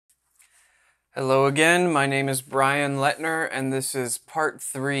Hello again, my name is Brian Letner, and this is part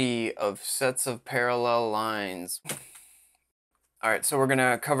 3 of sets of parallel lines. Alright, so we're going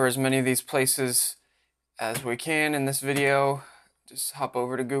to cover as many of these places as we can in this video. Just hop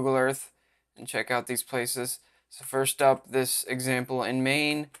over to Google Earth and check out these places. So first up, this example in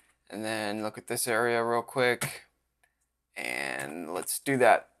Maine, and then look at this area real quick, and let's do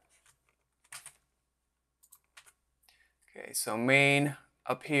that. Okay, so Maine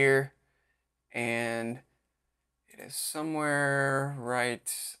up here, and it is somewhere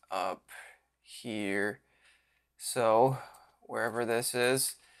right up here. So wherever this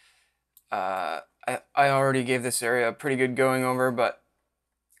is, I already gave this area a pretty good going over, but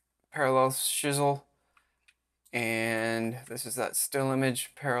parallel chisel, and this is that still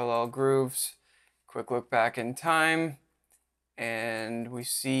image, parallel grooves. Quick look back in time, and we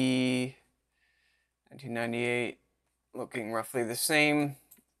see 1998 looking roughly the same,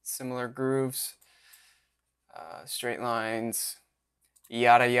 similar grooves, straight lines,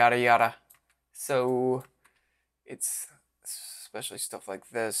 yada yada yada. So it's especially stuff like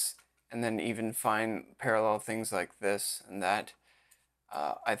this, and then even find parallel things like this and that,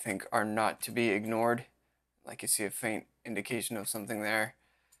 I think are not to be ignored. Like you see a faint indication of something there.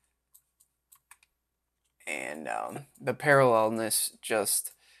 And the parallelness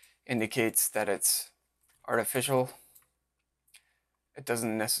just indicates that it's artificial. It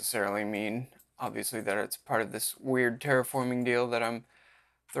doesn't necessarily mean, obviously, that it's part of this weird terraforming deal that I'm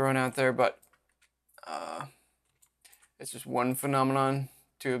throwing out there, but it's just one phenomenon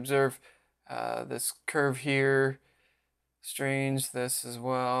to observe. This curve here, strange, this as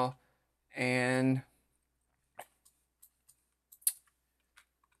well, and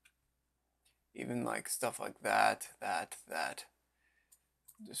even like stuff like that.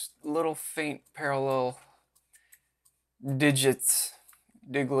 Just little faint parallel digits,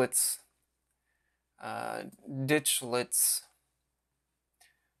 diglets, ditchlets,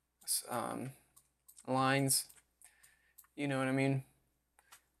 lines, you know what I mean?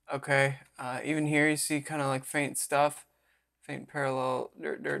 Okay, even here you see kind of like faint stuff, faint parallel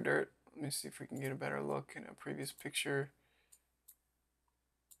dirt. Let me see if we can get a better look in a previous picture.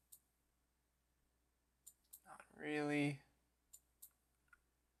 Not really.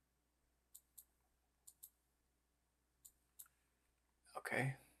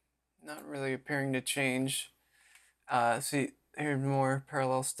 Okay, not really appearing to change. See, here's more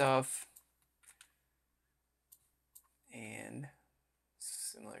parallel stuff. And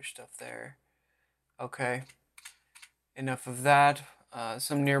similar stuff there. Okay, enough of that.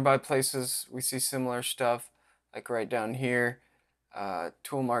 Some nearby places we see similar stuff, like right down here.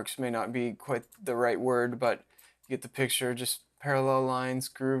 Tool marks may not be quite the right word, but you get the picture. Just parallel lines,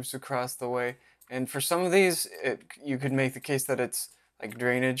 grooves across the way. And for some of these, you could make the case that it's like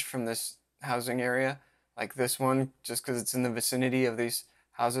drainage from this housing area, like this one, just because it's in the vicinity of these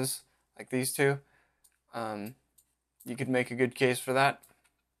houses, like these two. You could make a good case for that.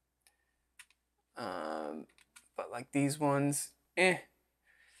 But like these ones,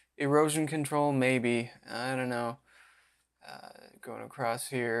 erosion control, maybe. I don't know. Going across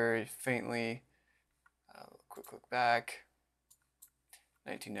here faintly. Quick look back.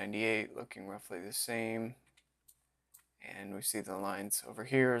 1998 looking roughly the same. And we see the lines over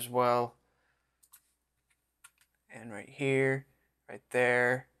here as well. And right here, right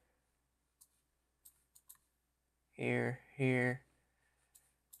there. Here.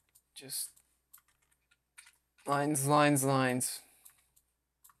 Just lines.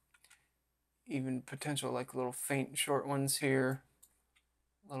 Even potential like little faint short ones here.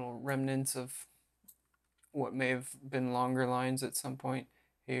 Little remnants of what may have been longer lines at some point.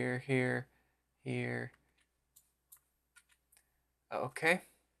 Here. Okay.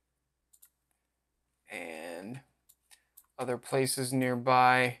 And other places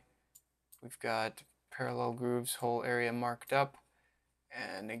nearby, we've got parallel grooves, whole area marked up.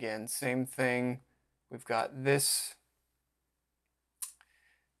 And again, same thing. We've got these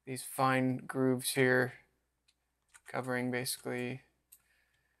fine grooves here covering basically,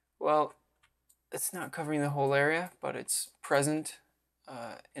 well, it's not covering the whole area, but it's present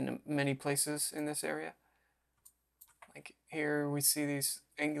in many places in this area. Like here we see these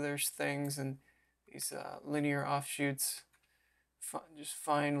angular things and these linear offshoots, just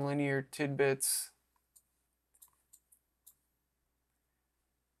fine linear tidbits.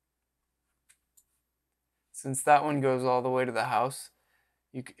 Since that one goes all the way to the house,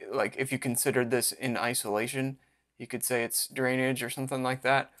 like if you considered this in isolation, you could say it's drainage or something like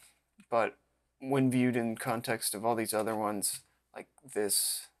that. But when viewed in context of all these other ones, like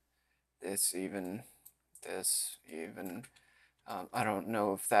this even, I don't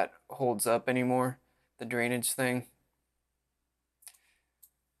know if that holds up anymore, the drainage thing.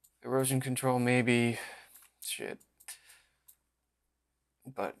 Erosion control, maybe. Shit.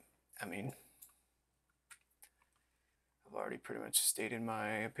 But, I mean, I've already pretty much stated my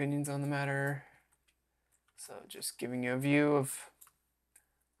opinions on the matter. So just giving you a view of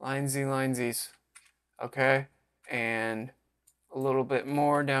linesies. Okay, and a little bit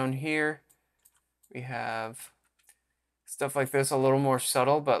more down here. We have stuff like this, a little more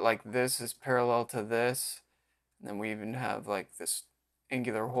subtle, but like this is parallel to this. And then we even have like this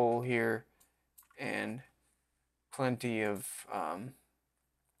angular hole here and plenty of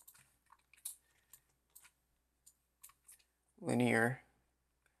linear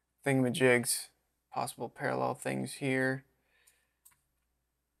thingamajigs, possible parallel things here.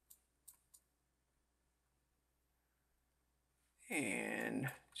 And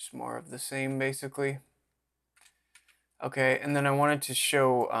just more of the same basically. Okay, and then I wanted to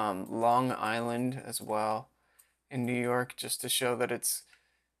show Long Island as well in New York, just to show that it's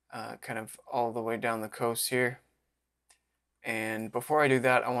kind of all the way down the coast here. And before I do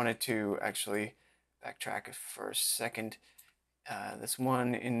that, I wanted to actually backtrack for a second. This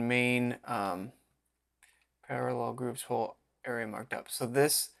one in Maine, parallel groups, whole area marked up. So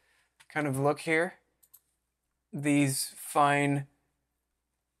this kind of look here, these fine,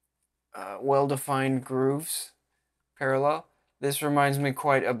 well-defined grooves, parallel. This reminds me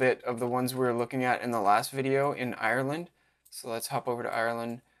quite a bit of the ones we were looking at in the last video in Ireland. So let's hop over to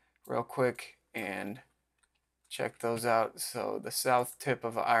Ireland real quick and check those out. So the south tip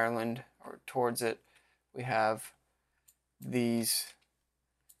of Ireland, or towards it, we have these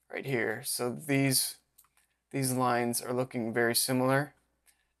right here. So these lines are looking very similar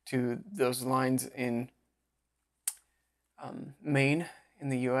to those lines in Maine in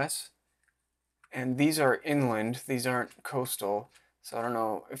the US. And these are inland, these aren't coastal. So I don't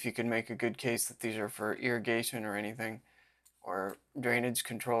know if you can make a good case that these are for irrigation or anything, or drainage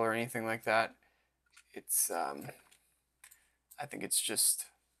control or anything like that. It's, I think it's just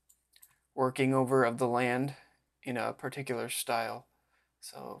working over of the land in a particular style.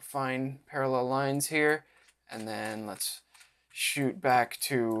 So fine parallel lines here, and then let's shoot back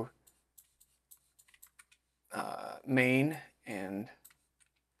to Maine and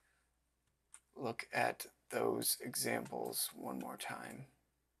look at those examples one more time.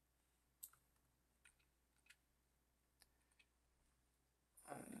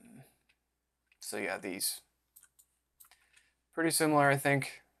 So yeah, these pretty similar, I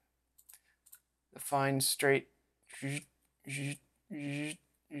think. The fine straight.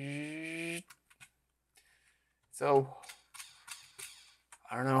 So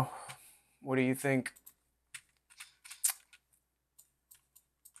I don't know. What do you think?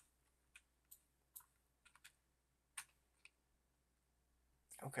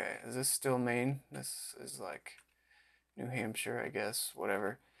 Okay, is this still Maine? This is like New Hampshire, I guess,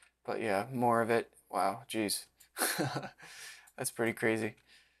 whatever. But yeah, more of it. Wow, geez. That's pretty crazy.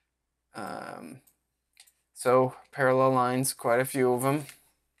 So, parallel lines, quite a few of them.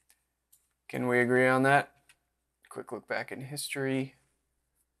 Can we agree on that? Quick look back in history.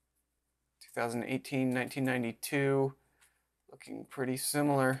 2018, 1992, looking pretty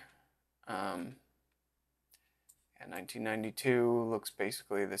similar. And 1992 looks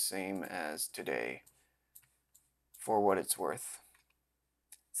basically the same as today, for what it's worth.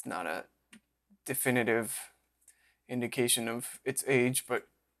 It's not a definitive indication of its age, but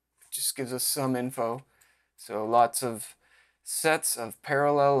it just gives us some info. So lots of sets of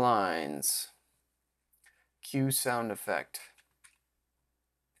parallel lines. Cue sound effect.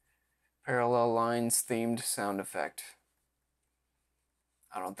 Parallel lines themed sound effect.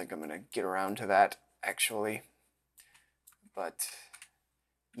 I don't think I'm going to get around to that, actually. But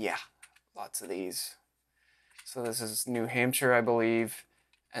yeah, lots of these. So this is New Hampshire, I believe.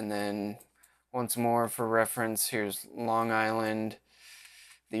 And then once more for reference, here's Long Island.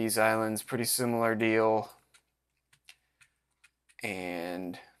 These islands, pretty similar deal.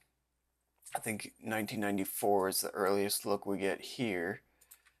 And I think 1994 is the earliest look we get here.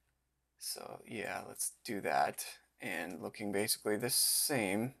 So yeah, let's do that. And looking basically the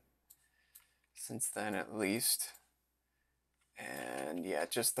same since then, at least. And yeah,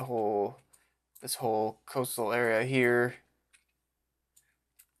 just this whole coastal area here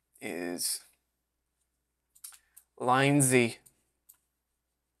is linesy.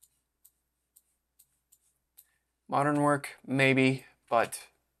 Modern work, maybe, but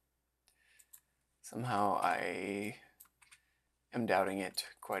somehow I am doubting it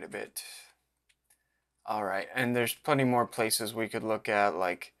quite a bit. All right, and there's plenty more places we could look at,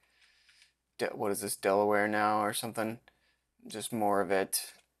 like, what is this, Delaware now or something? just more of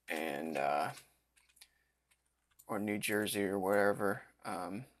it, and or New Jersey or wherever.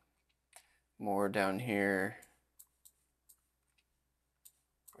 More down here.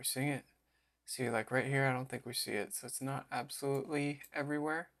 We're seeing it. See, like right here, I don't think we see it, so it's not absolutely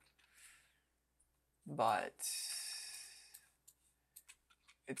everywhere, but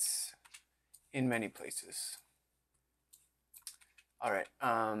it's in many places. All right.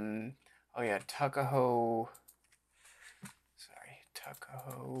 Oh yeah, Tuckahoe. Sorry,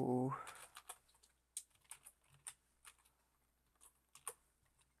 Tuckahoe.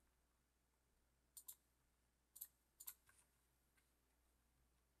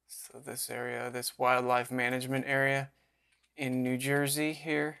 So this area, this wildlife management area in New Jersey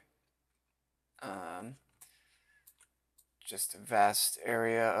here. Just a vast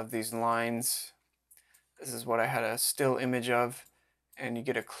area of these lines. This is what I had a still image of, and you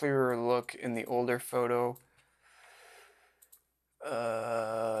get a clearer look in the older photo.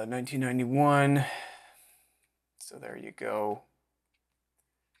 1991. So there you go.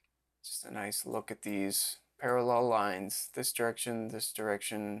 Just a nice look at these parallel lines. This direction, this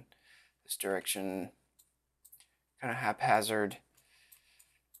direction, this direction. Kind of haphazard.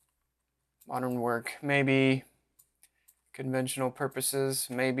 Modern work, maybe. Conventional purposes,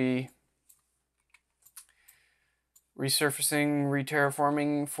 maybe. Resurfacing,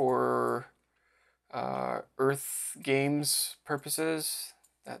 re-terraforming for Earth games purposes.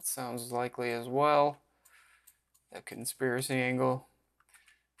 That sounds likely as well. That conspiracy angle.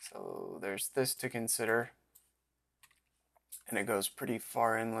 So there's this to consider. And it goes pretty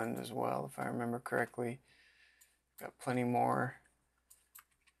far inland as well, if I remember correctly. Got plenty more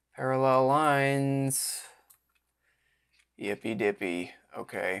parallel lines. Yippee dippy.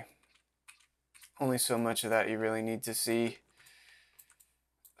 Okay. Only so much of that you really need to see.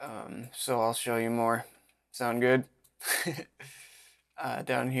 So I'll show you more. Sound good?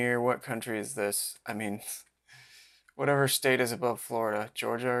 Down here, what country is this? I mean, whatever state is above Florida.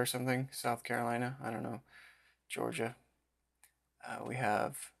 Georgia or something? South Carolina? I don't know. Georgia. We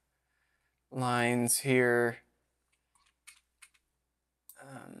have lines here.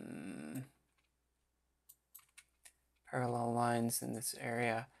 Parallel lines in this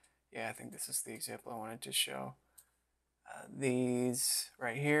area. Yeah, I think this is the example I wanted to show. These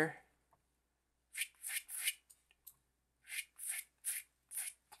right here.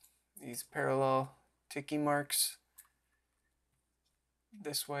 These parallel ticky marks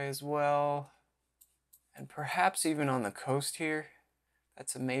this way as well. And perhaps even on the coast here.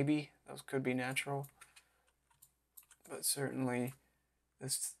 That's a maybe. Those could be natural. But certainly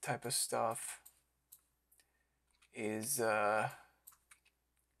this type of stuff is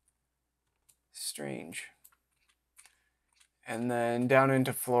strange. And then down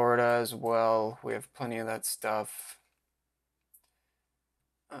into Florida as well, we have plenty of that stuff.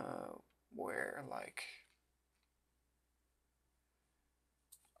 Where like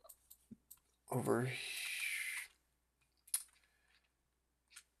over here.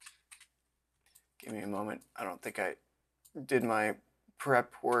 Give me a moment. I don't think I did my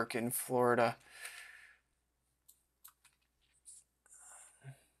prep work in Florida.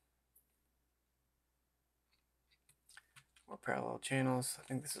 More parallel channels. I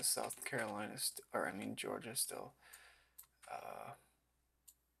think this is South Carolina, or I mean Georgia still.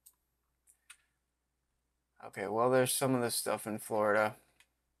 Okay, well there's some of this stuff in Florida.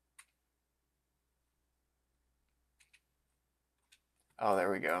 Oh,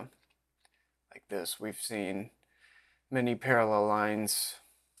 there we go. Like this, we've seen many parallel lines.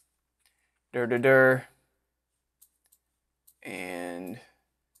 And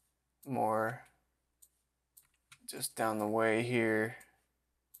more just down the way here.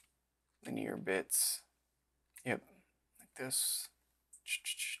 Linear bits. Yep, like this.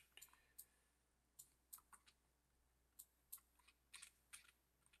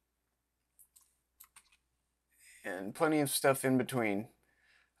 And plenty of stuff in between.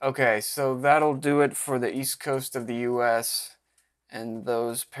 Okay, so that'll do it for the east coast of the US and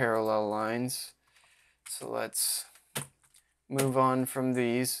those parallel lines. So let's move on from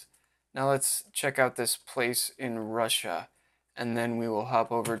these. Now let's check out this place in Russia, and then we will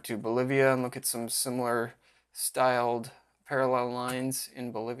hop over to Bolivia and look at some similar styled parallel lines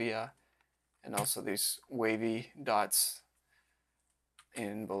in Bolivia, and also these wavy dots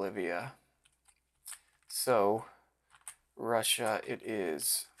in Bolivia. So Russia it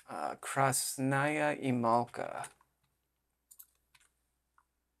is. Krasnaya Imalka.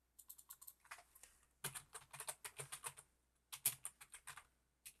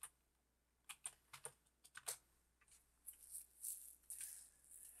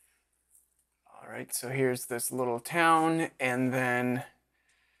 Alrighty. right, so here's this little town, and then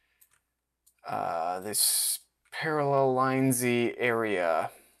this parallel linesy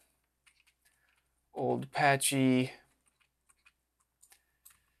area. Old patchy.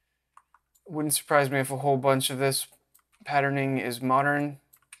 Wouldn't surprise me if a whole bunch of this patterning is modern.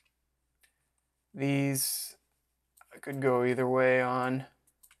 These I could go either way on.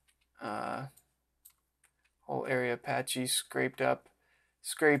 Whole area patchy, scraped up.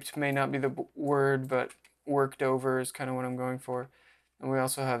 Scraped may not be the word, but worked over is kind of what I'm going for. And we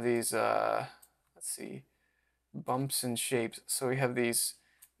also have these, let's see, bumps and shapes. So we have these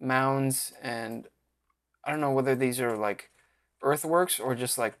mounds, and I don't know whether these are like earthworks or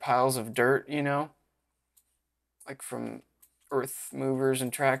just like piles of dirt, you know, like from earth movers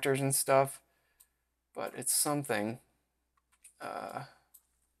and tractors and stuff. But it's something.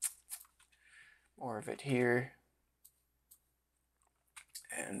 More of it here.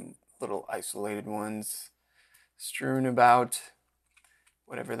 And little isolated ones strewn about,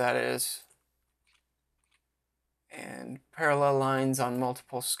 whatever that is. And parallel lines on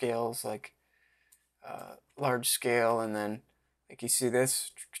multiple scales, like large scale, and then like you see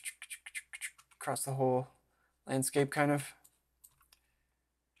this across the whole landscape kind of.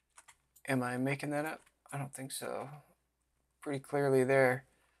 Am I making that up? I don't think so. Pretty clearly there.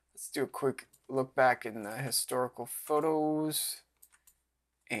 Let's do a quick look back in the historical photos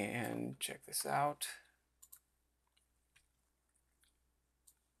and check this out.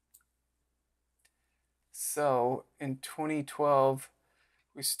 So in 2012,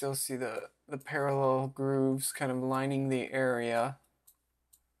 we still see the parallel grooves kind of lining the area.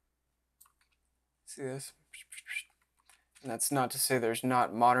 See this? And that's not to say there's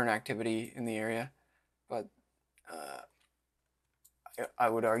not modern activity in the area, but I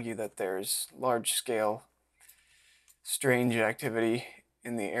would argue that there's large-scale strange activity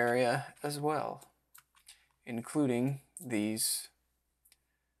in the area as well, including these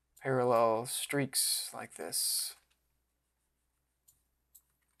parallel streaks like this.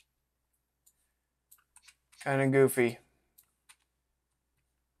 Kind of goofy.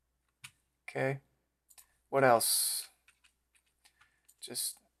 Okay, what else?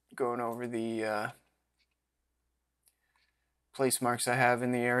 Just going over the place marks I have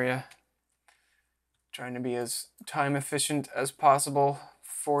in the area. Trying to be as time efficient as possible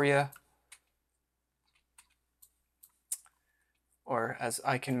for you, or as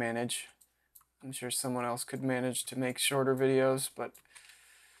I can manage. I'm sure someone else could manage to make shorter videos, but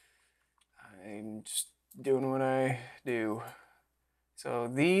I'm just doing what I do.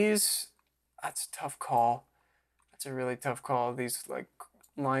 So these, that's a tough call. That's a really tough call. These like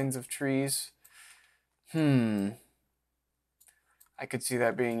lines of trees. I could see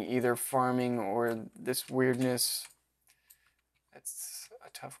that being either farming or this weirdness. That's a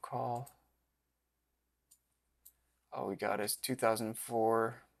tough call. All we got is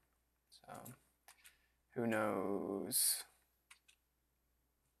 2004. So who knows?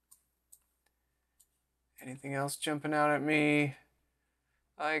 Anything else jumping out at me?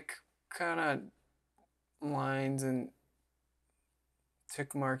 Like kind of lines and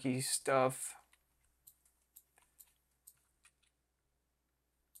tick marky stuff.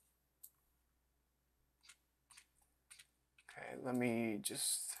 Okay, let me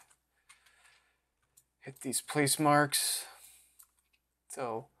just hit these place marks.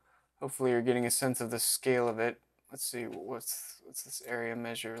 So hopefully you're getting a sense of the scale of it. Let's see, what's this area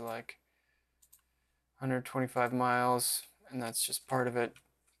measure like? 125 miles, and that's just part of it.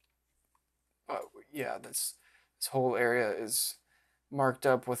 But yeah, this whole area is marked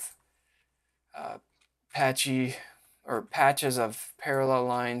up with patchy or patches of parallel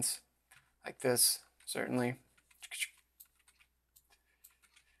lines like this, certainly.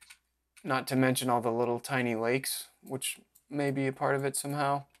 Not to mention all the little tiny lakes, which may be a part of it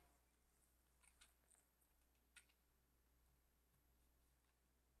somehow.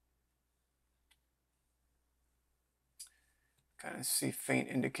 Kind of see faint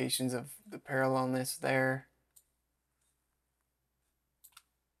indications of the parallelness there.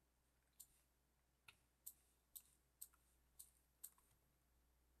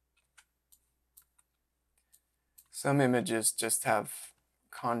 Some images just have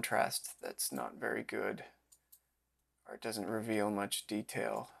contrast that's not very good, or it doesn't reveal much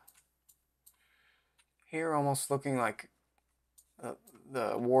detail. Here almost looking like the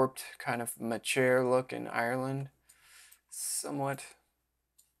warped kind of mature look in Ireland, somewhat.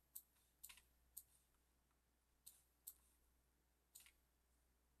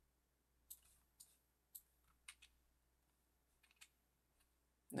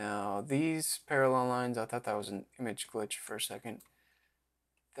 Now these parallel lines, I thought that was an image glitch for a second.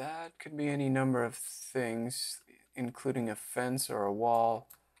 that could be any number of things, including a fence or a wall.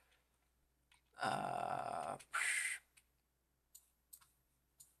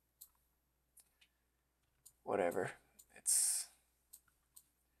 Whatever. It's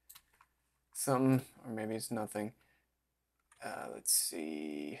some, or maybe it's nothing. Let's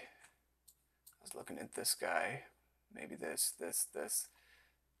see. I was looking at this guy. Maybe this.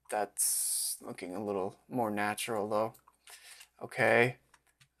 That's looking a little more natural though. Okay.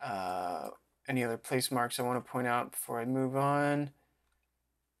 Any other place marks I want to point out before I move on?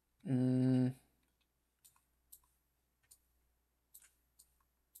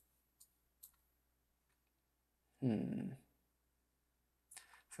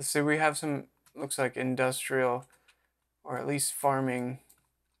 So see, we have some, looks like industrial, or at least farming,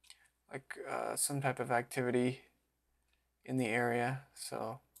 like some type of activity in the area.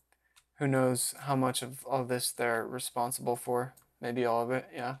 So who knows how much of all this they're responsible for? Maybe all of it,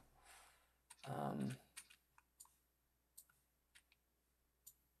 yeah.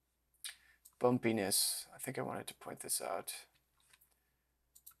 Bumpiness. I think I wanted to point this out.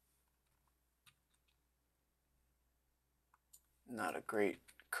 Not a great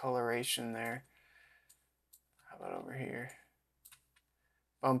coloration there. How about over here?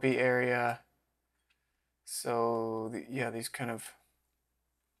 Bumpy area. So yeah, these kind of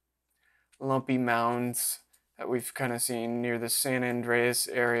lumpy mounds that we've kind of seen near the San Andreas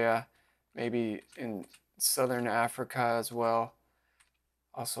area, maybe in southern Africa as well.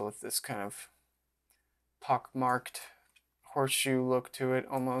 Also with this kind of pockmarked horseshoe look to it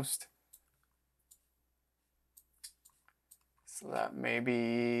almost. So that may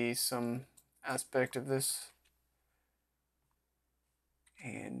be some aspect of this.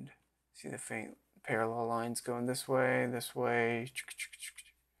 And see the faint parallel lines going this way, this way,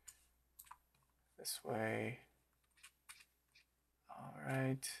 this way. All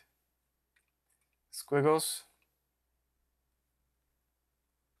right. Squiggles.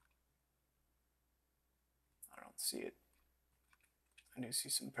 I don't see it. I do see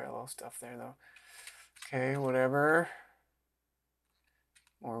some parallel stuff there though. Okay, whatever.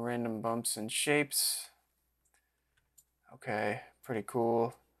 More random bumps and shapes. Okay, pretty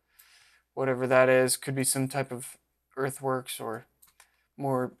cool. Whatever that is, could be some type of earthworks or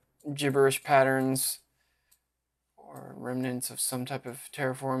more gibberish patterns or remnants of some type of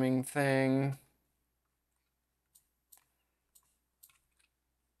terraforming thing.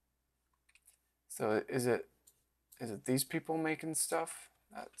 So is it these people making stuff?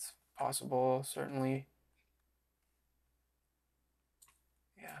 That's possible, certainly.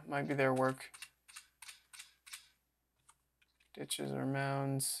 Yeah, might be their work. Ditches or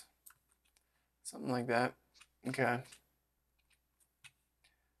mounds. Something like that. Okay.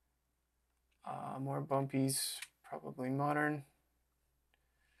 More bumpies, probably modern.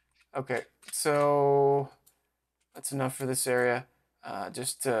 Okay, so that's enough for this area.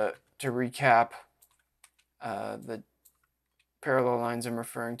 Just to recap, the parallel lines I'm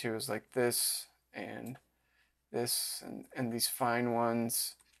referring to is like this and this and these fine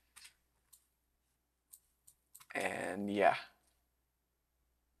ones. And yeah.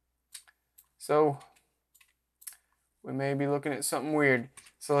 So we may be looking at something weird.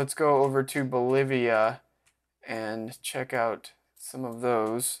 So let's go over to Bolivia and check out some of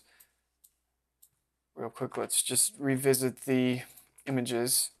those. Real quick, let's just revisit the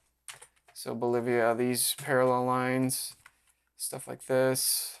images. So Bolivia, these parallel lines, stuff like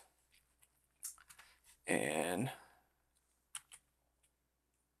this. And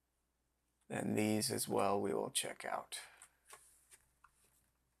then these as well we will check out.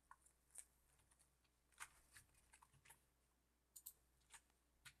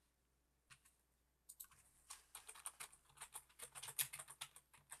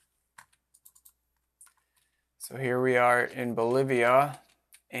 So here we are in Bolivia,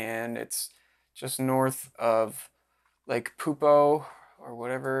 and it's just north of Lake Pupo or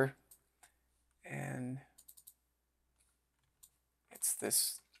whatever. And it's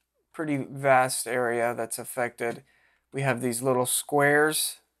this pretty vast area that's affected. We have these little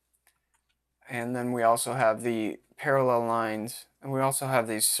squares, and then we also have the parallel lines, and we also have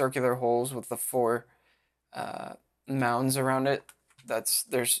these circular holes with the four mounds around it.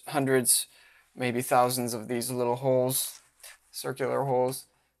 There's hundreds, maybe thousands of these little holes, circular holes.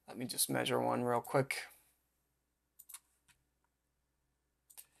 Let me just measure one real quick.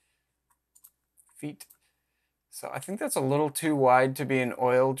 Feet. So I think that's a little too wide to be an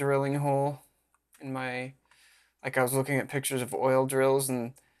oil drilling hole. Like I was looking at pictures of oil drills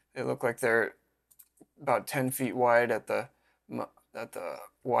and they look like they're about 10 feet wide at the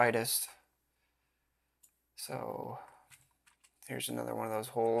widest. So I Here's another one of those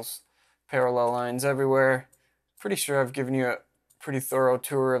holes. Parallel lines everywhere. Pretty sure I've given you a pretty thorough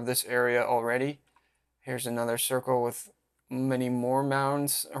tour of this area already. Here's another circle with many more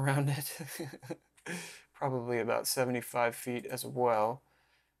mounds around it. Probably about 75 feet as well,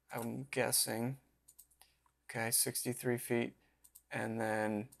 I'm guessing. Okay, 63 feet. And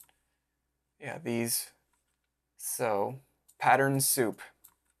then, yeah, these. So, pattern soup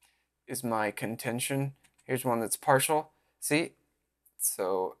is my contention. Here's one that's partial. See?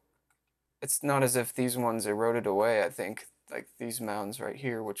 So, it's not as if these ones eroded away, I think. Like these mounds right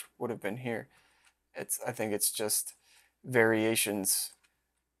here, which would have been here. I think it's just variations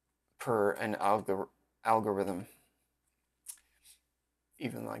per an algorithm.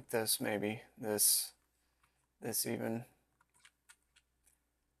 Even like this, maybe. This even.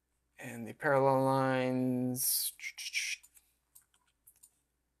 And the parallel lines.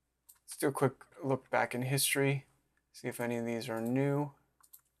 Let's do a quick look back in history. See if any of these are new.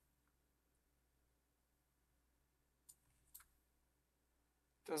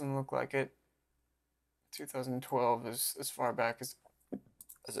 Doesn't look like it. 2012 is as far back as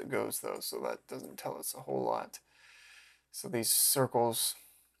it goes, though, so that doesn't tell us a whole lot. So these circles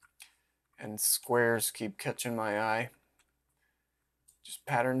and squares keep catching my eye. Just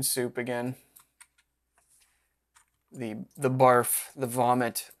pattern soup again. The barf, the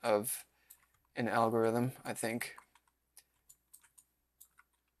vomit of an algorithm, I think.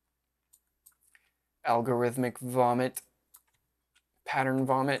 Algorithmic vomit. Pattern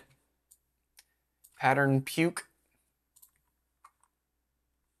vomit. Pattern puke.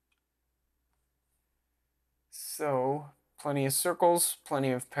 So, plenty of circles,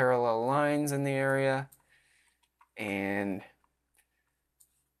 plenty of parallel lines in the area, and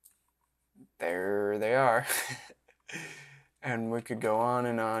there they are. And we could go on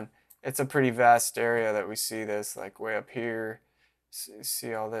and on. It's a pretty vast area that we see this, like way up here.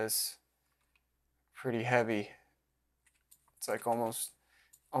 See all this? Pretty heavy. It's like almost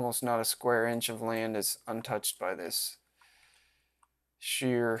not a square inch of land is untouched by this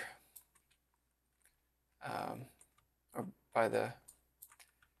sheer, or by the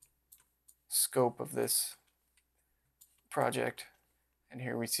scope of this project. And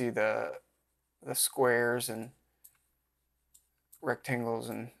here we see the squares and rectangles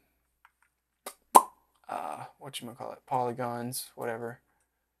and whatchamacallit, polygons, whatever.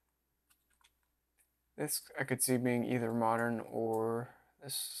 This I could see being either modern or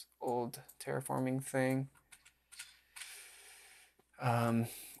this old terraforming thing. I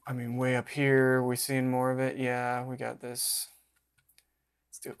mean, way up here, we seeing more of it. Yeah, we got this.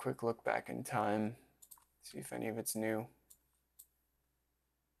 Let's do a quick look back in time, see if any of it's new.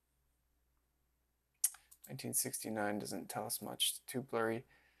 1969 doesn't tell us much, too blurry.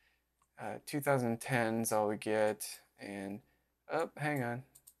 2010 is all we get, and, oh, hang on.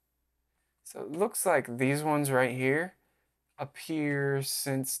 So it looks like these ones right here appear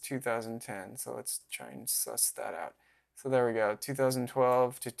since 2010, so let's try and suss that out. So there we go,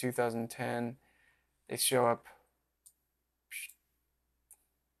 2012 to 2010, they show up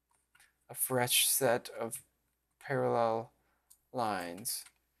a fresh set of parallel lines.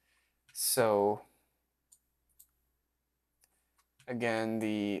 So again,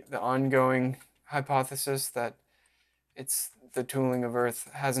 the ongoing hypothesis that the tooling of Earth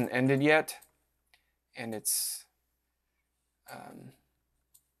hasn't ended yet, and it's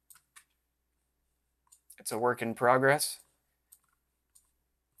a work in progress.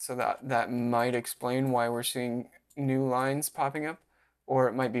 So that might explain why we're seeing new lines popping up, or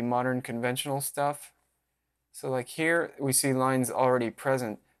it might be modern conventional stuff. So like here, we see lines already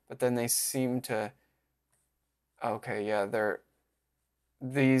present, but then they seem to, okay, yeah,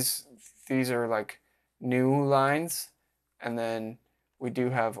 these are like new lines, and then we do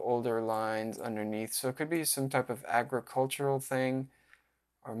have older lines underneath. So it could be some type of agricultural thing,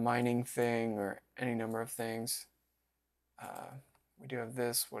 or mining thing, or any number of things. We do have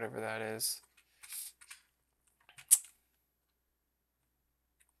this, whatever that is.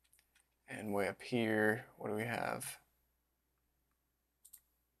 And way up here, what do we have?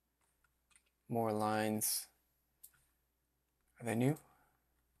 More lines. Are they new?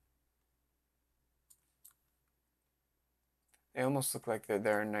 They almost look like they're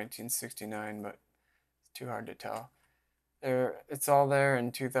there in 1969, but it's too hard to tell. It's all there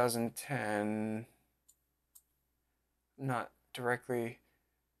in 2010. Not directly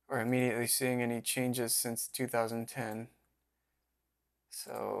or immediately seeing any changes since 2010.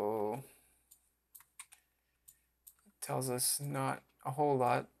 So it tells us not a whole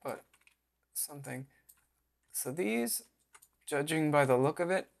lot, but something. So these, judging by the look of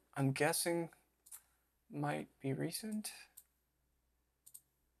it, I'm guessing might be recent.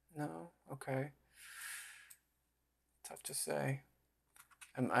 No? Okay. Tough to say.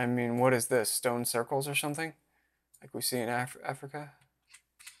 I mean, what is this? Stone circles or something? Like we see in Africa?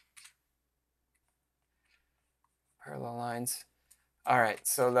 Parallel lines. All right,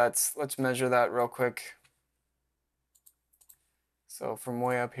 so let's measure that real quick. So from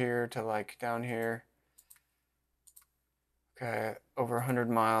way up here to like down here. Okay, over 100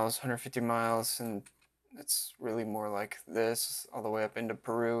 miles, 150 miles, and it's really more like this, all the way up into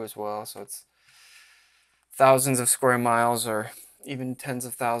Peru as well. So it's thousands of square miles or even tens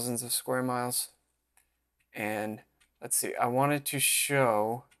of thousands of square miles. And let's see, I wanted to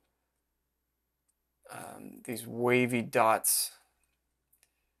show these wavy dots.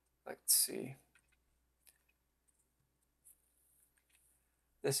 Let's see.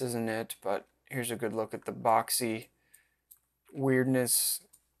 This isn't it, but here's a good look at the boxy weirdness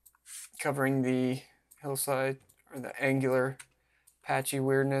covering the hillside, or the angular patchy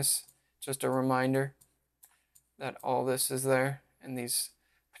weirdness. Just a reminder that all this is there, and these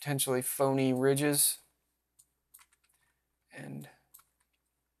potentially phony ridges and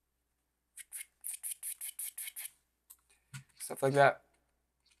stuff like that.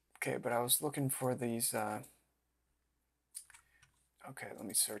 Okay, but I was looking for these. Okay, let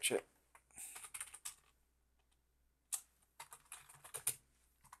me search it.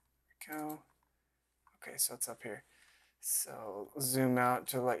 There we go. Okay, so it's up here. So zoom out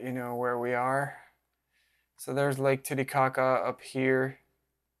to let you know where we are. So there's Lake Titicaca up here.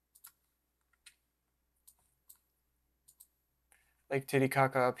 Lake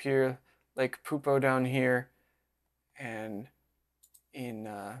Titicaca up here. Lake Pupo down here. And in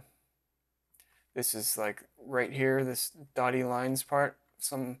this is like right here, this dotty lines part,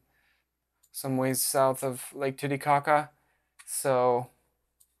 some ways south of Lake Titicaca. So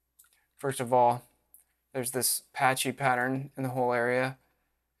first of all, there's this patchy pattern in the whole area,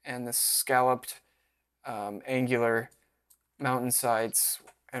 and this scalloped angular mountainsides,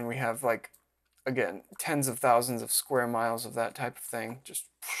 and we have like, again, tens of thousands of square miles of that type of thing just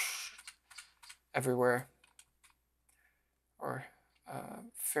everywhere, or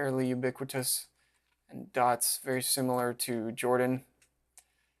fairly ubiquitous, and dots very similar to Jordan.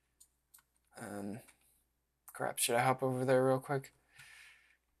 Crap, should I hop over there real quick?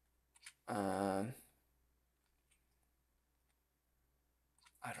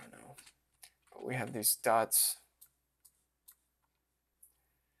 I don't know, but we have these dots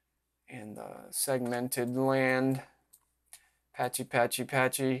in the segmented land. Patchy, patchy,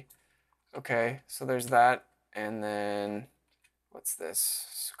 patchy. Okay, so there's that. And then what's this?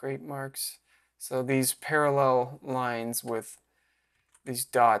 Scrape marks. So these parallel lines with these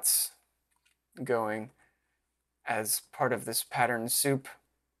dots going as part of this pattern soup,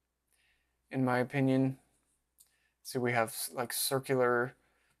 in my opinion. So we have like circular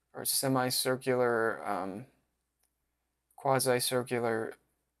or semicircular, quasi-circular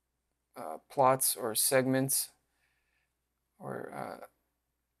plots or segments or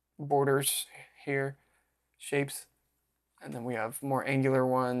borders here, shapes, and then we have more angular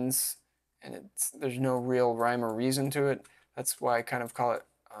ones, and there's no real rhyme or reason to it. That's why I kind of call it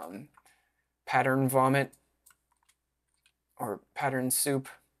pattern vomit or pattern soup.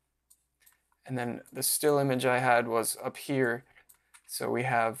 And then the still image I had was up here, so we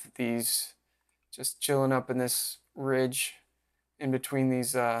have these just chilling up in this ridge. In between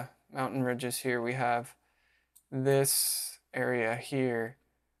these mountain ridges here, we have this area here,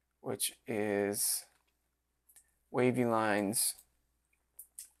 which is wavy lines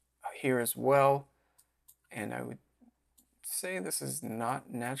here as well. And I would say this is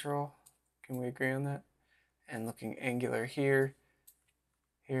not natural. Can we agree on that? And looking angular here,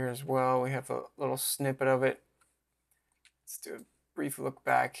 here as well, we have a little snippet of it. Let's do a brief look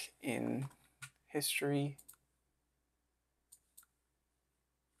back in history.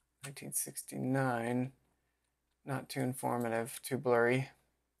 1969, not too informative, too blurry.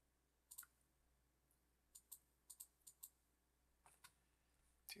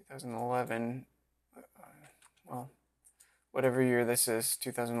 2011, well, whatever year this is,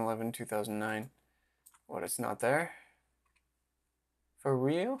 2011, 2009. What, it's not there? For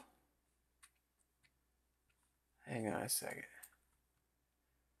real? Hang on a second.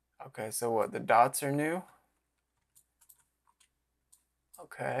 Okay, so what, the dots are new?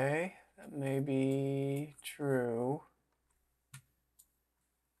 Okay, that may be true.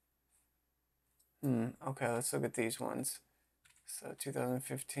 Okay, let's look at these ones. So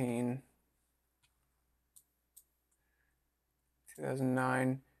 2015,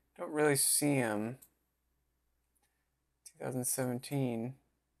 2009, don't really see them. 2017,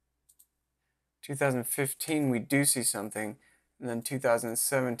 2015, we do see something. And then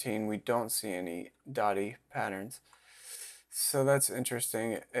 2017, we don't see any dotty patterns. So that's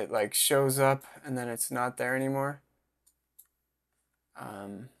interesting. It like shows up and then it's not there anymore.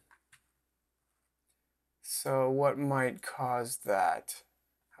 So what might cause that?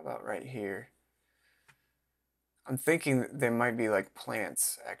 How about right here? I'm thinking they might be like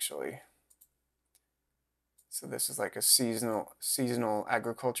plants, actually. So this is like a seasonal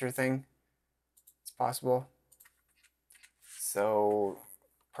agriculture thing. It's possible. So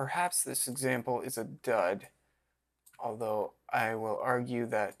perhaps this example is a dud, although I will argue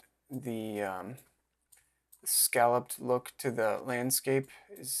that the scalloped look to the landscape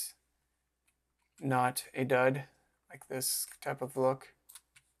is not a dud, like this type of look.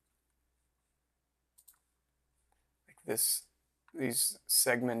 Like this, these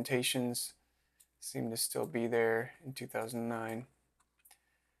segmentations seem to still be there in 2009.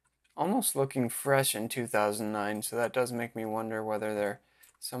 Almost looking fresh in 2009, so that does make me wonder whether they're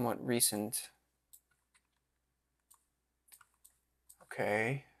somewhat recent.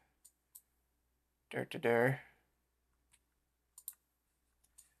 Okay. There.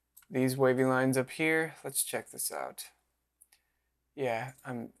 These wavy lines up here, let's check this out. Yeah,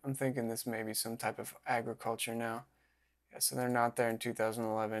 I'm thinking this may be some type of agriculture now. Yeah, so they're not there in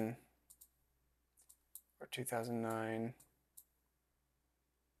 2011 or 2009.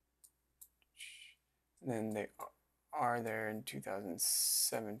 And then they are there in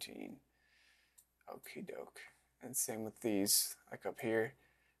 2017. Okie doke. And same with these, like up here.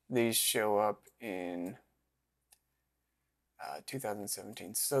 These show up in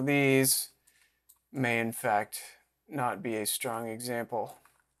 2017. So these may in fact not be a strong example.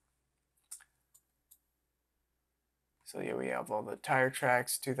 So yeah, we have all the tire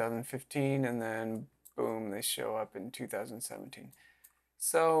tracks 2015 and then boom, they show up in 2017.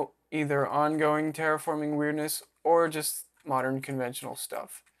 So either ongoing terraforming weirdness or just modern conventional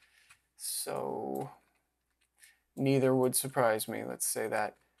stuff. So neither would surprise me, let's say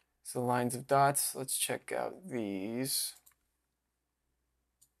that. So lines of dots, let's check out these.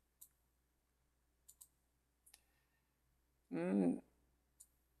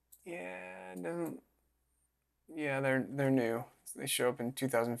 Yeah, doesn't. Yeah, they're new. They show up in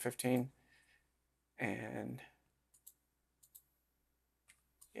 2015, and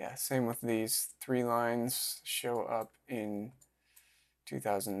yeah, same with these. 3 lines show up in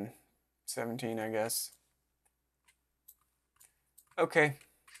 2017, I guess. Okay.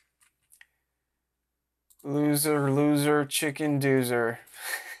 Loser, chicken doozer.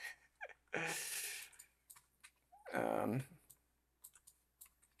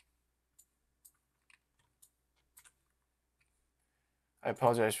 I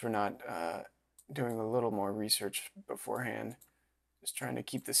apologize for not doing a little more research beforehand. Just trying to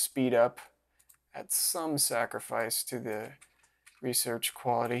keep the speed up at some sacrifice to the research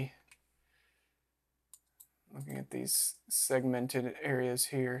quality. Looking at these segmented areas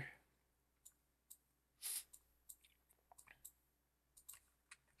here.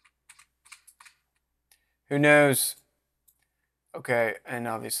 Who knows? Okay, and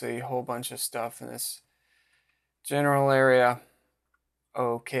obviously a whole bunch of stuff in this general area.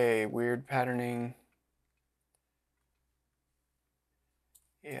 Okay, weird patterning.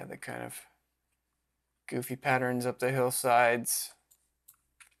 Yeah, the kind of goofy patterns up the hillsides.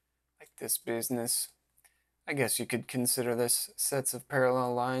 Like this business. I guess you could consider this sets of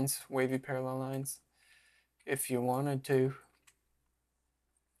parallel lines, wavy parallel lines, if you wanted to.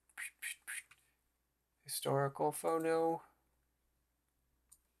 Historical photo.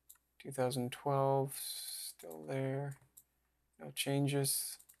 2012, still there. No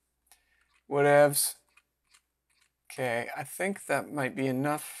changes. Whatevs. Okay, I think that might be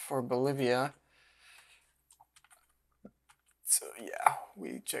enough for Bolivia. So yeah,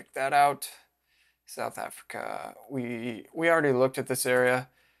 we checked that out. South Africa. We already looked at this area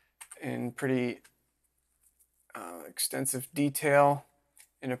in pretty extensive detail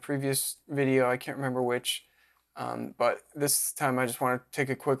in a previous video. I can't remember which, but this time I just want to take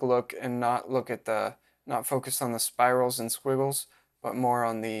a quick look and not focus on the spirals and squiggles, but more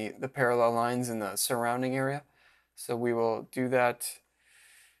on the parallel lines in the surrounding area. So we will do that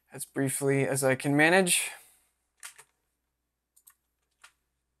as briefly as I can manage.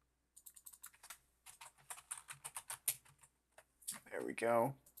 There we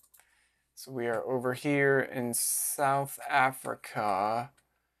go. So we are over here in South Africa,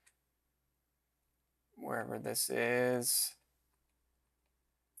 wherever this is.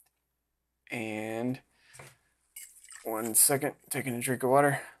 And 1 second, taking a drink of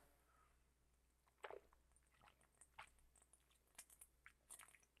water.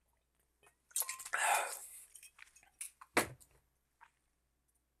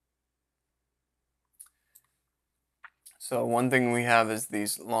 So one thing we have is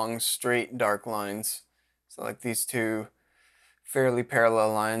these long straight dark lines. So like these two fairly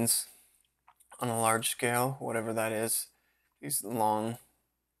parallel lines on a large scale, whatever that is. These long,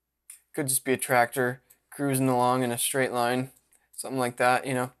 could just be a tractor cruising along in a straight line, something like that,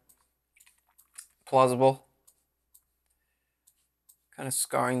 you know, plausible. Kind of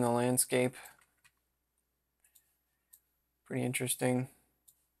scarring the landscape. Pretty interesting.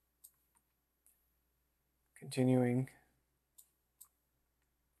 Continuing.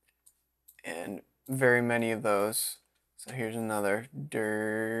 And very many of those. So here's another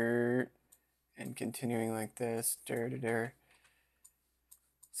dirt, and continuing like this, dirt.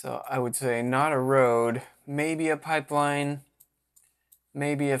 So I would say not a road, maybe a pipeline,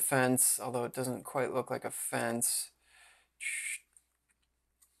 maybe a fence, although it doesn't quite look like a fence.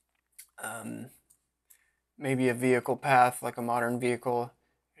 Maybe a vehicle path, like a modern vehicle.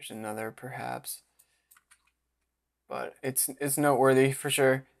 Here's another, perhaps. But it's noteworthy for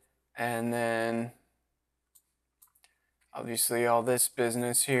sure. And then obviously all this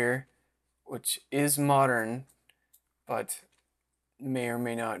business here, which is modern, but may or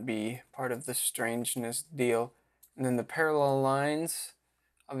may not be part of the strangeness deal. And then the parallel lines,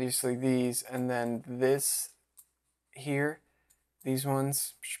 obviously these, and then this here, these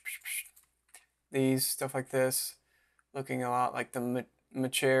ones, these, stuff like this, looking a lot like the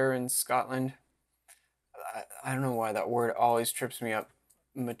machair in Scotland. I don't know why that word always trips me up,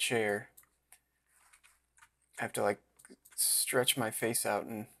 machair. I have to like stretch my face out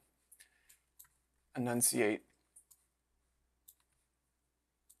and enunciate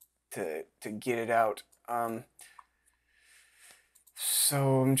to get it out.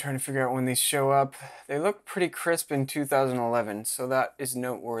 So I'm trying to figure out when these show up. They look pretty crisp in 2011, so that is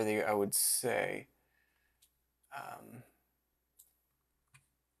noteworthy, I would say.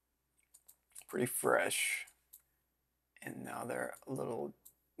 Pretty fresh. And now they're a little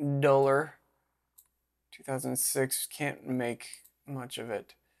duller. 2006, can't make much of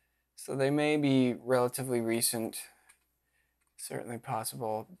it. So they may be relatively recent. Certainly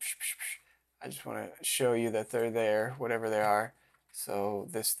possible. I just want to show you that they're there, whatever they are. So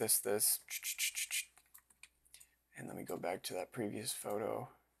this. And let me go back to that previous photo.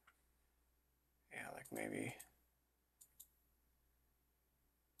 Yeah, like maybe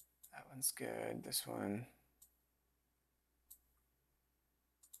that one's good. This one.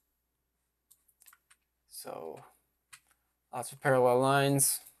 So lots of parallel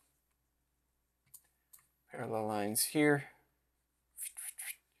lines. Parallel lines here.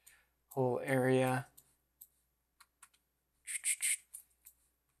 Whole area.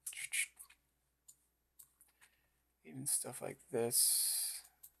 Even stuff like this.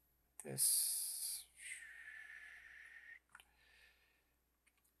 This.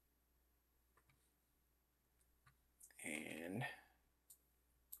 And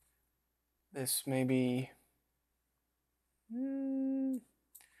this maybe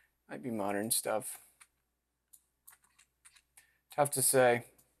might be modern stuff. Tough to say,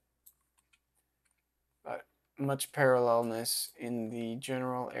 but much parallelness in the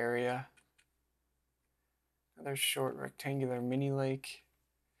general area. Another short rectangular mini lake,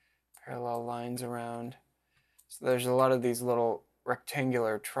 parallel lines around. So there's a lot of these little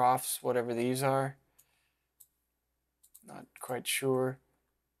rectangular troughs, whatever these are. Not quite sure.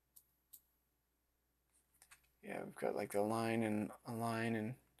 Yeah, we've got like a line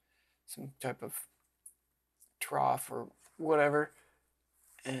and some type of trough or whatever.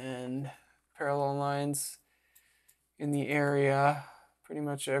 And parallel lines in the area, pretty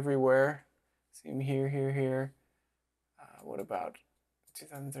much everywhere. See them here. What about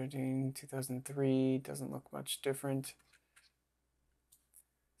 2013, 2003? Doesn't look much different.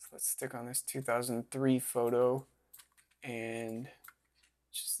 So let's stick on this 2003 photo and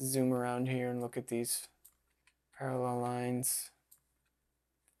just zoom around here and look at these parallel lines.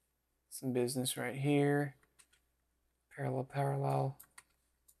 Some business right here. Parallel.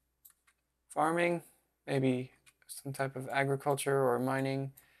 Farming, maybe some type of agriculture or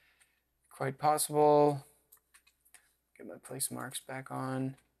mining. Quite possible. Get my place marks back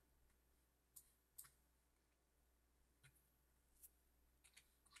on.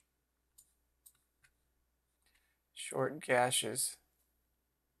 Short gashes.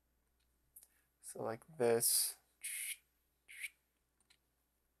 So like this.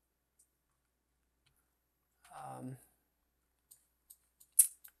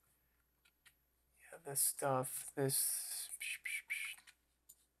 Yeah, this stuff, this.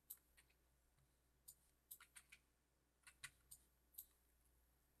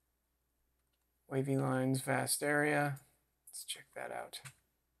 Wavy lines, vast area. Let's check that out.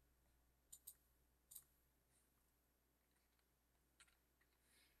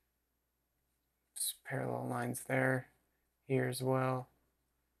 parallel lines there, here as well.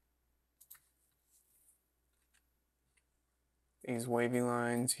 These wavy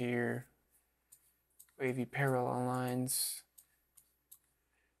lines here, wavy parallel lines.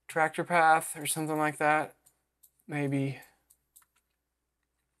 Tractor path or something like that, maybe.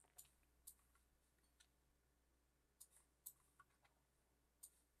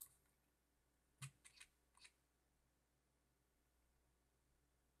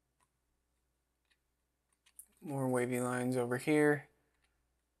 More wavy lines over here.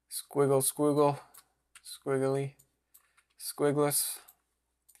 Squiggle, squiggle, squiggly, squigless,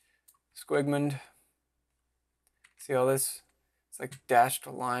 squigmund. See all this? It's like dashed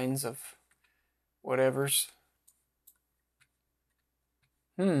lines of whatevers.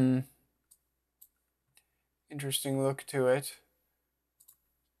 Interesting look to it.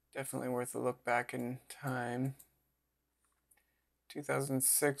 Definitely worth a look back in time.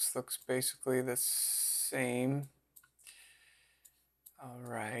 2006 looks basically the same. All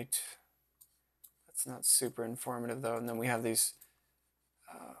right. That's not super informative though. And then we have these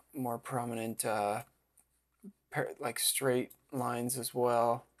more prominent like straight lines as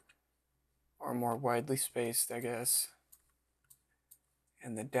well, or more widely spaced, I guess.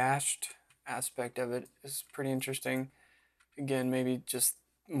 And the dashed aspect of it is pretty interesting. Again, maybe just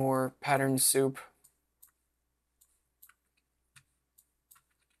more pattern soup.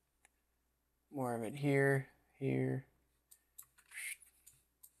 More of it here, here.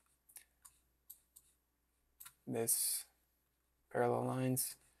 This parallel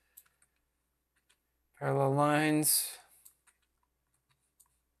lines. Parallel lines.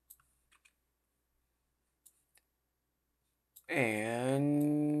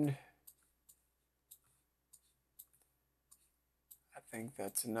 And I think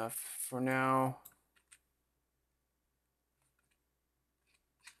that's enough for now.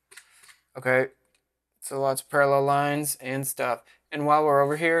 Okay, so lots of parallel lines and stuff. And while we're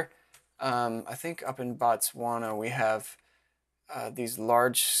over here, I think up in Botswana we have these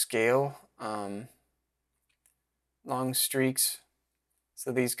large scale long streaks.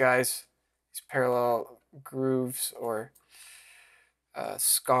 So these guys, these parallel grooves or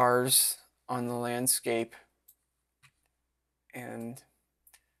scars on the landscape, and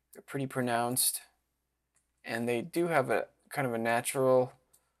they're pretty pronounced, and they do have a kind of a natural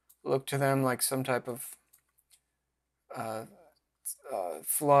look to them, like some type of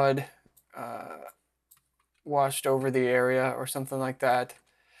flood washed over the area or something like that,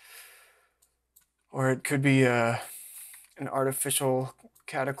 or it could be an artificial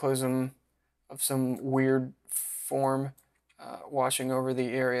cataclysm of some weird form washing over the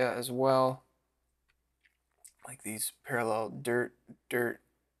area as well, like these parallel dirt,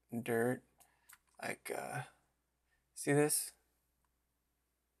 like see this?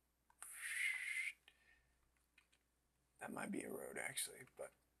 That might be a road actually, but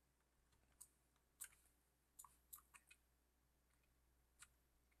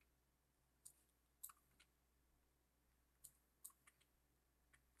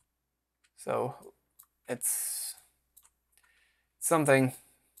so it's something,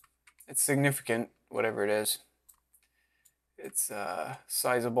 it's significant, whatever it is. It's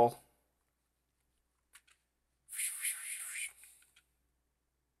sizable.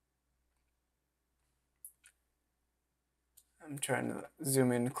 I'm trying to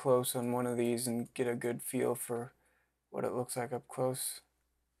zoom in close on one of these and get a good feel for what it looks like up close.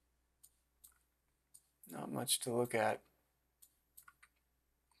 Not much to look at.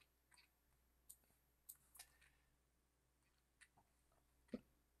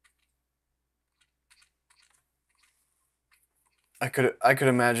 I could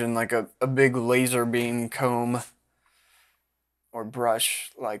imagine like a big laser beam comb or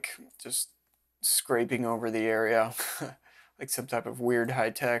brush, like just scraping over the area, like some type of weird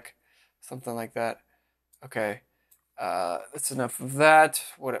high tech, something like that. Okay, that's enough of that.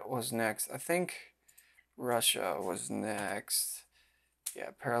 What it was next? I think Russia was next.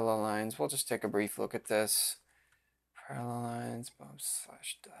 Yeah, parallel lines. We'll just take a brief look at this. Parallel lines, bumps,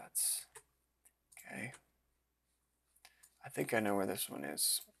 slash dots. Okay. I think I know where this one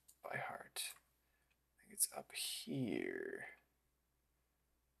is by heart. I think it's up here.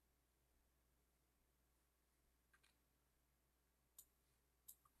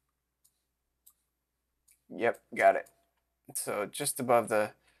 Yep, got it. So just above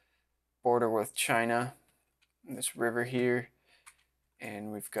the border with China, this river here,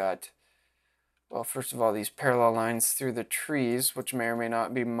 and we've got, well, first of all, these parallel lines through the trees, which may or may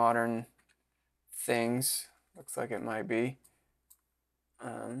not be modern things. Looks like it might be.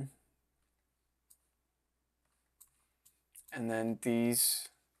 And then these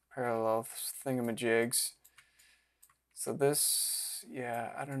parallel thingamajigs. So this,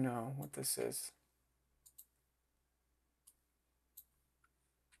 yeah, I don't know what this is.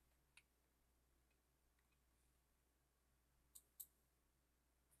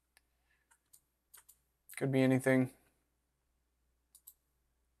 Could be anything.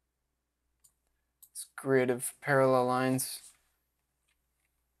 This grid of parallel lines.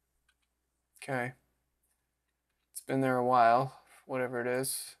 Okay. It's been there a while, whatever it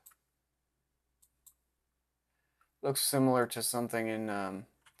is. Looks similar to something in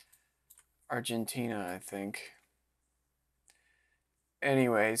Argentina, I think.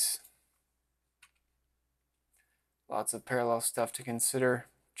 Anyways, lots of parallel stuff to consider,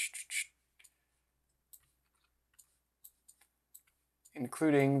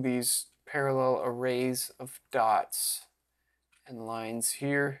 including these parallel arrays of dots and lines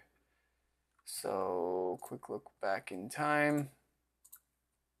here. So, quick look back in time.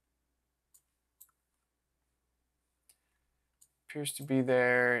 Appears to be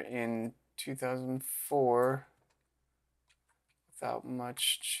there in 2004 without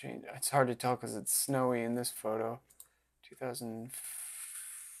much change. It's hard to tell because it's snowy in this photo.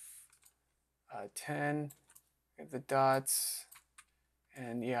 2010, we have the dots,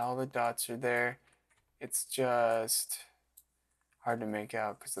 and yeah, all the dots are there. It's just hard to make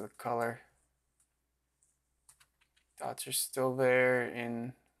out because of the color. Dots are still there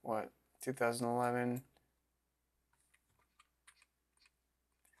in, what, 2011.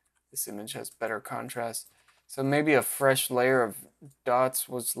 This image has better contrast. So maybe a fresh layer of dots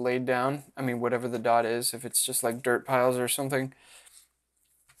was laid down. I mean, whatever the dot is, if it's just like dirt piles or something,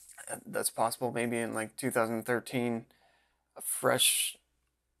 that's possible. Maybe in like 2013, a fresh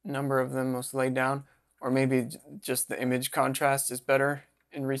number of them was laid down. Or maybe just the image contrast is better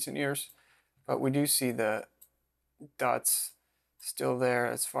in recent years. But we do see the dots still there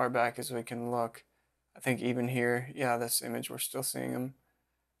as far back as we can look. I think even here, yeah, this image, we're still seeing them.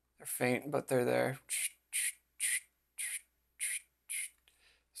 They're faint, but they're there.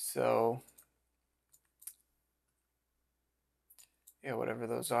 So, yeah, whatever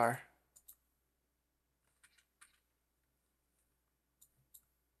those are.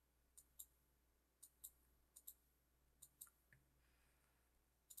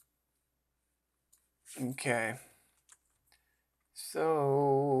 Okay.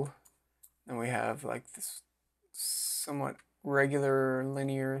 So, then we have like this somewhat regular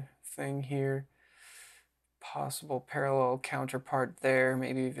linear thing here. Possible parallel counterpart there,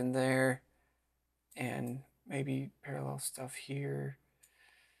 maybe even there. And maybe parallel stuff here.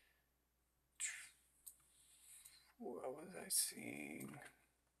 What was I seeing?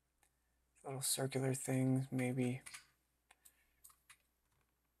 Little circular things, maybe.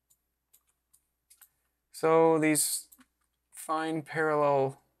 So these fine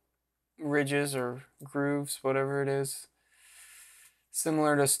parallel ridges or grooves, whatever it is,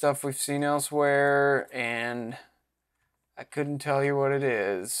 similar to stuff we've seen elsewhere, and I couldn't tell you what it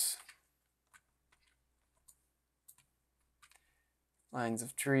is. Lines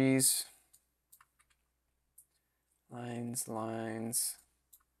of trees. Lines, lines.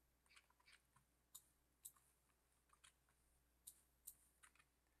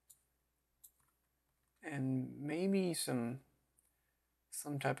 And maybe some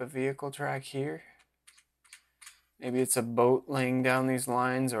type of vehicle track here. Maybe it's a boat laying down these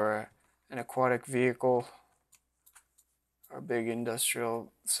lines, or an aquatic vehicle, or a big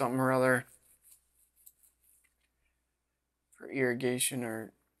industrial something or other for irrigation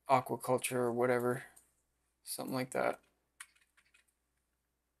or aquaculture or whatever. Something like that.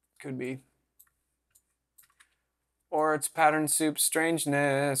 Could be. Or it's pattern soup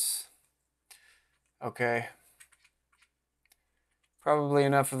strangeness. Okay. Probably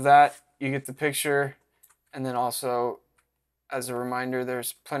enough of that. You get the picture. And then also, as a reminder,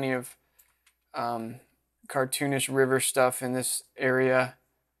 there's plenty of cartoonish river stuff in this area.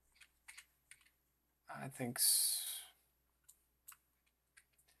 I think,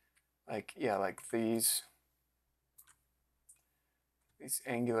 like, yeah, like these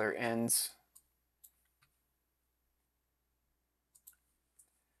angular ends.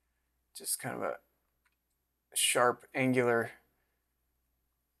 Just kind of a sharp angular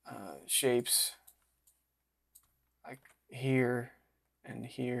shapes, like here and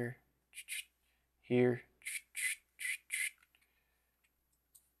here, here.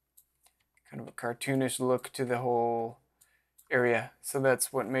 Kind of a cartoonish look to the whole area. So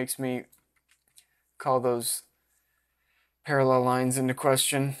that's what makes me call those parallel lines into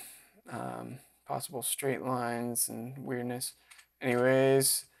question. Possible straight lines and weirdness.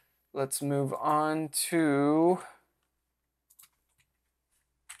 Anyways, let's move on to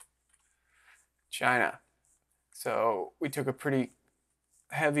China. So we took a pretty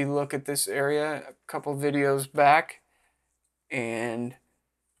heavy look at this area a couple videos back, and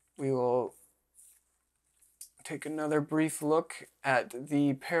we will take another brief look at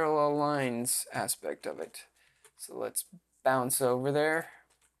the parallel lines aspect of it. So let's bounce over there.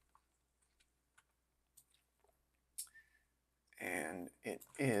 And it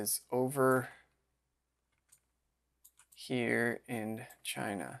is over here in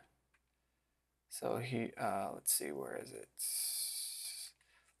China. So let's see, where is it?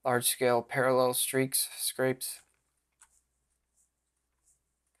 Large scale parallel scrapes.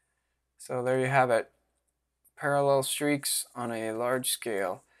 So there you have it. Parallel streaks on a large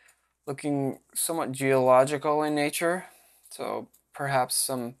scale, looking somewhat geological in nature. So perhaps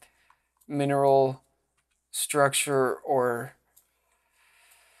some mineral structure or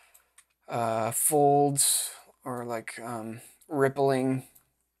folds or like rippling,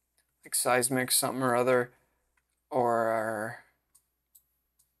 like seismic something or other, or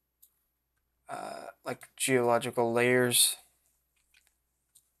like geological layers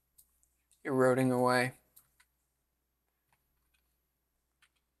eroding away.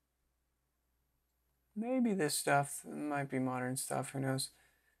 Maybe this stuff might be modern stuff, who knows?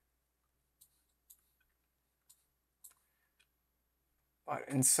 But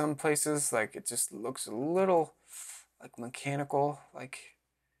in some places, like, it just looks a little like mechanical, like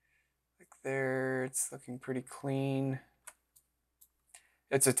there, it's looking pretty clean.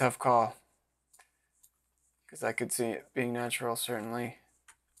 It's a tough call, because I could see it being natural, certainly.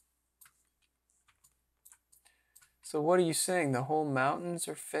 So what are you saying? The whole mountains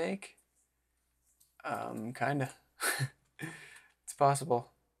are fake? Kinda. It's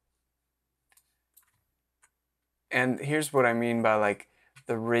possible. And here's what I mean by like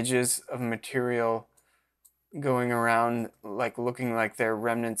the ridges of material going around, like looking like they're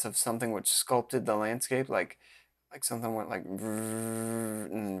remnants of something which sculpted the landscape, like something went like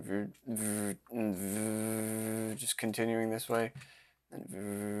just continuing this way,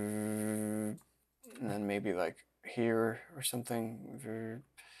 and then maybe like here or something.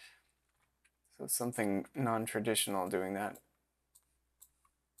 So something non-traditional doing that.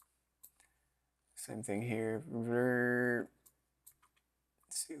 Same thing here.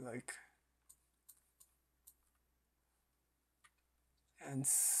 Let's see, like, and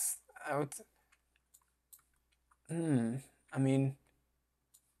I would, I mean,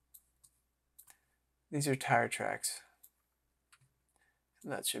 these are tire tracks.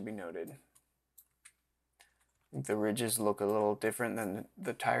 That should be noted. The ridges look a little different than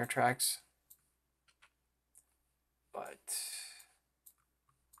the tire tracks, but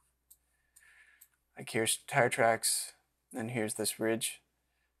like here's tire tracks, and here's this ridge.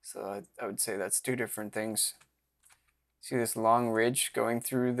 So I would say that's two different things. See this long ridge going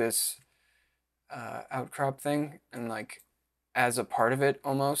through this outcrop thing, and like as a part of it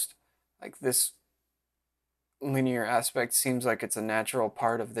almost, like this linear aspect seems like it's a natural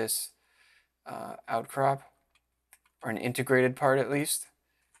part of this outcrop, or an integrated part at least,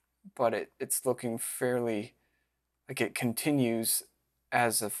 but it's looking fairly like it continues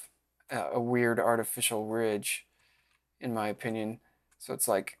as a weird artificial ridge, in my opinion. So it's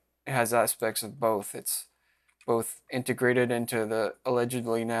like it has aspects of both. It's both integrated into the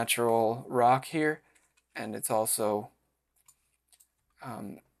allegedly natural rock here, and it's also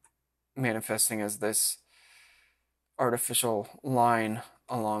manifesting as this artificial line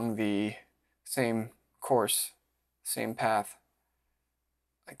along the same course, same path,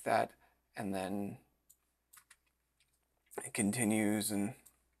 like that, and then it continues and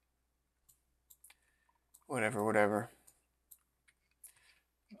whatever.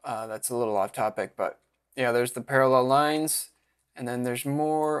 That's a little off topic, but yeah, there's the parallel lines, and then there's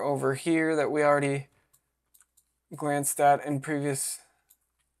more over here that we already glanced at in a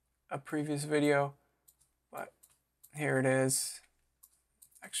previous video, but here it is,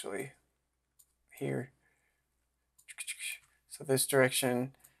 actually here. So this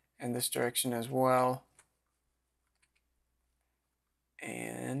direction and this direction as well,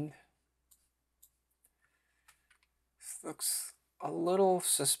 and this looks a little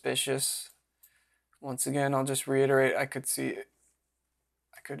suspicious. Once again, I'll just reiterate,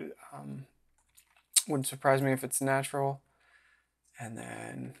 wouldn't surprise me if it's natural, and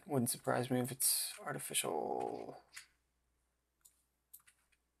then wouldn't surprise me if it's artificial.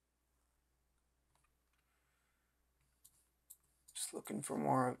 Just looking for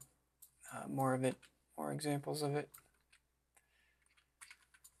more of it, more examples of it.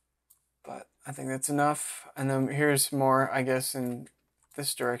 But I think that's enough. And then here's more, I guess, in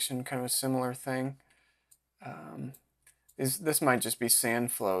this direction, kind of a similar thing. This might just be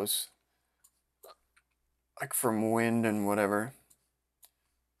sand flows. like from wind and whatever.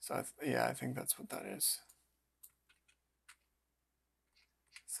 So yeah, I think that's what that is.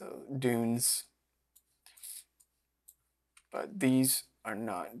 So dunes. But these are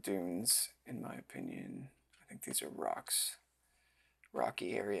not dunes, in my opinion. I think these are rocks,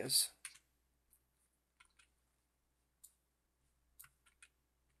 rocky areas.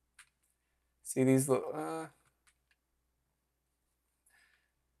 See these little,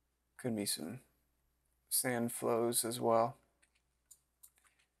 could be some sand flows as well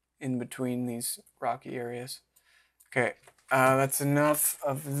in between these rocky areas. Okay, that's enough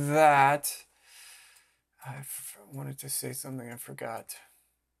of that. I wanted to say something I forgot.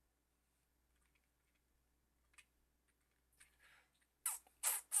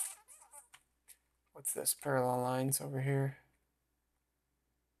 What's this? Parallel lines over here.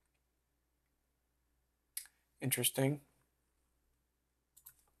 Interesting.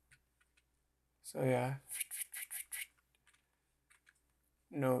 So yeah,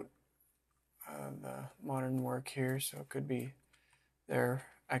 note the modern work here, so it could be their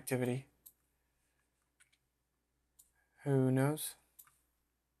activity. Who knows?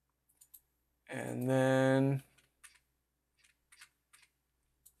 And then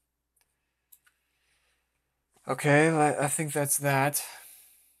okay, I think that's that.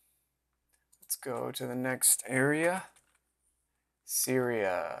 Let's go to the next area.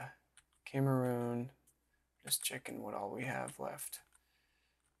 Syria, Cameroon. Just checking what all we have left.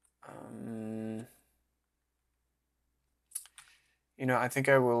 You know, I think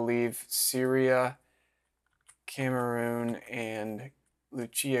I will leave Syria, Cameroon, and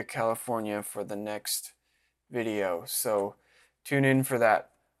Lucia, California for the next video. So tune in for that.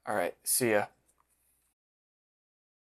 All right, see ya.